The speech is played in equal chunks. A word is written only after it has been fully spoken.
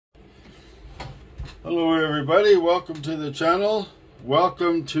Hello everybody, welcome to the channel.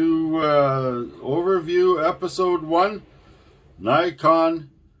 Welcome to overview episode 1, Nikon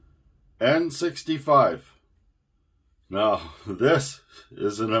N65. Now this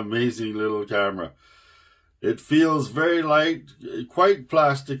is an amazing little camera. It feels very light, quite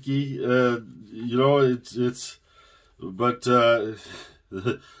plasticky, but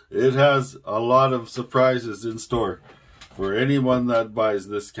it has a lot of surprises in store for anyone that buys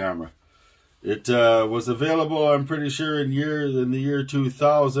this camera. It was available, I'm pretty sure, in the year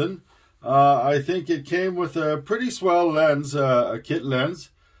 2000. I think it came with a pretty swell lens, a kit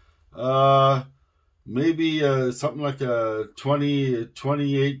lens. Maybe something like a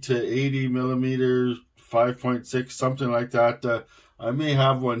 28 to 80 millimeter, 5.6, something like that. I may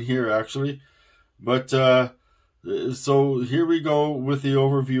have one here actually. But so here we go with the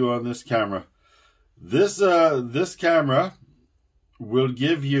overview on this camera. This camera will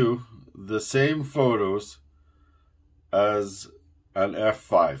give you the same photos as an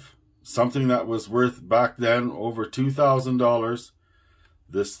F5, something that was worth back then over $2,000.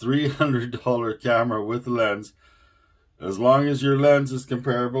 This $300 camera with lens, as long as your lens is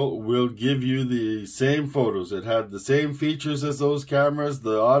comparable, will give you the same photos. It had the same features as those cameras,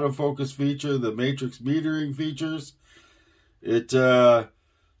 the autofocus feature, the matrix metering features. So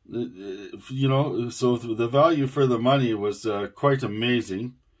the value for the money was quite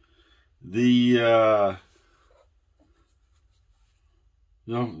amazing. It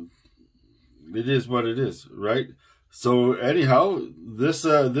is what it is, right? So anyhow, this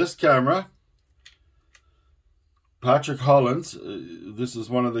camera, Patrick Hollins, this is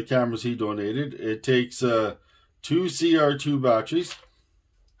one of the cameras he donated. It takes 2 CR2 batteries.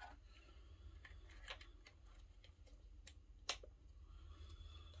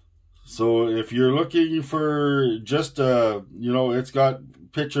 So if you're looking for just it's got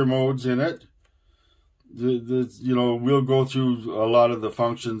picture modes in it. We'll go through a lot of the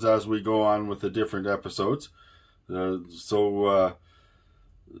functions as we go on with the different episodes. So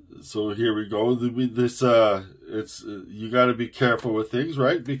here we go. You got to be careful with things,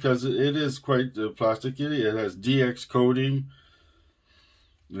 right? Because it is quite plasticky. It has DX coating.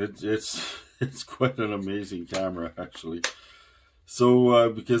 It's quite an amazing camera actually. So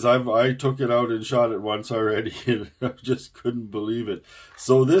because I took it out and shot it once already, and I just couldn't believe it.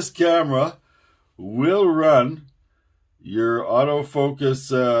 So this camera will run your autofocus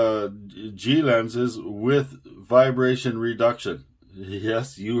G lenses with vibration reduction.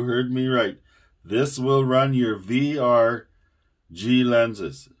 Yes, you heard me right. This will run your VR G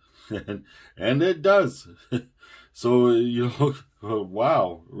lenses, and it does. So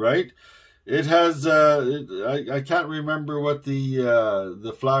wow, right? It has I can't remember what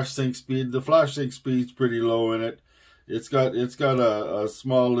the flash sync speed. The flash sync speed's pretty low in it. It's got a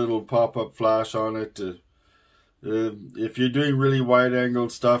small little pop-up flash on it. If you're doing really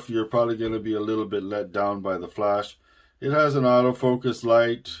wide-angled stuff, you're probably going to be a little bit let down by the flash. It has an autofocus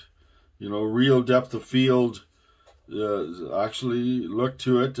light, real depth of field. Actually, look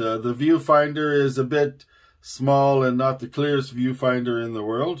to it. The viewfinder is a bit small and not the clearest viewfinder in the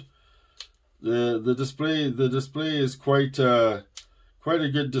world. The display is quite a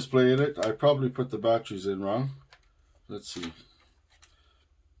good display in it. I probably put the batteries in wrong. Let's see. Of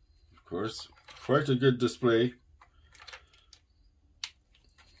course, quite a good display.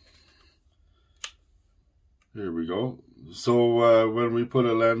 Here we go. So when we put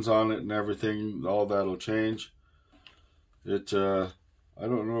a lens on it and everything, all that'll change. I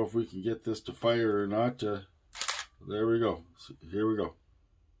don't know if we can get this to fire or not. There we go. So here we go.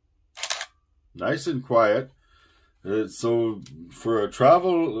 Nice and quiet. So for a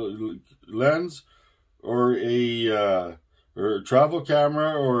travel lens or a travel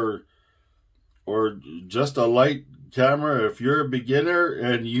camera or just a light camera, if you're a beginner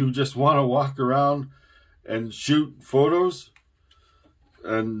and you just want to walk around and shoot photos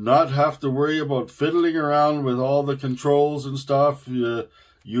and not have to worry about fiddling around with all the controls and stuff, you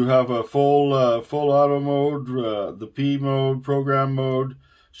have a full auto mode, the P mode, program mode,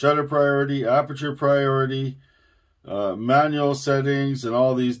 shutter priority, aperture priority, manual settings, and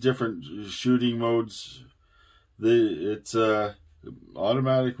all these different shooting modes. It's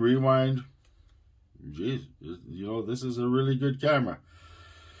automatic rewind. Geez, this is a really good camera.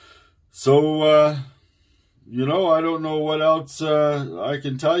 So, I don't know what else I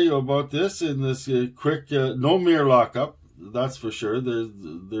can tell you about this in this quick. No mirror lockup, that's for sure.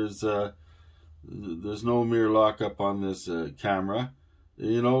 There's no mirror lockup on this camera.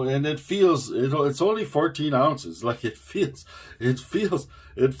 And it's only 14 ounces. Like it feels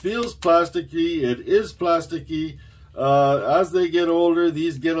plasticky. It is plasticky. As they get older,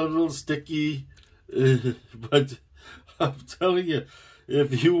 these get a little sticky. But I'm telling you,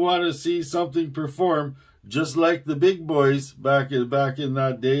 if you want to see something perform just like the big boys back in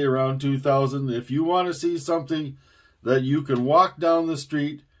that day around 2000, if you want to see something that you can walk down the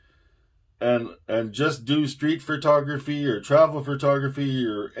street and just do street photography or travel photography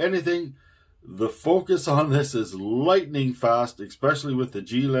or anything, the focus on this is lightning fast, especially with the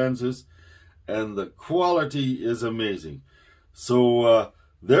G lenses, and the quality is amazing. So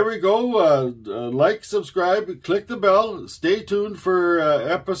there we go. Like, subscribe, click the bell. Stay tuned for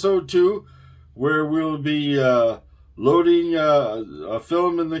episode 2, where we'll be loading a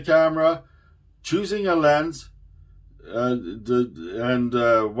film in the camera, choosing a lens, and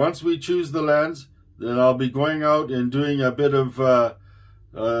once we choose the lens, then I'll be going out and doing a bit of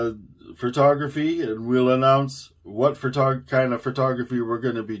photography, and we'll announce what kind of photography we're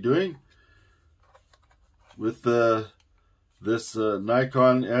going to be doing with this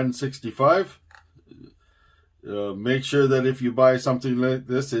Nikon N65. Make sure that if you buy something like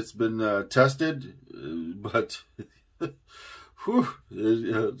this, it's been tested, but whew,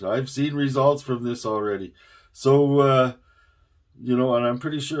 I've seen results from this already. So, you know, and I'm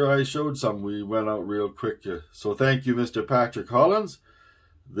pretty sure I showed some. We went out real quick. So thank you, Mr. Patrick Hollins.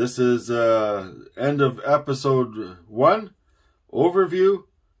 This is end of episode 1. Overview.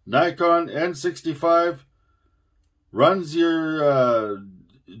 Nikon N65 runs your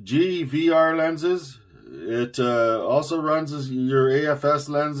G VR lenses. It also runs your AFS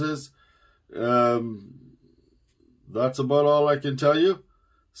lenses. That's about all I can tell you.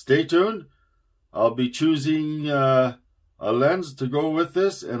 Stay tuned. I'll be choosing a lens to go with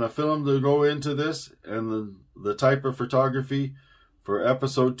this and a film to go into this, and the type of photography for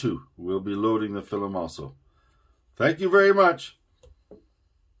episode 2. We'll be loading the film also. Thank you very much.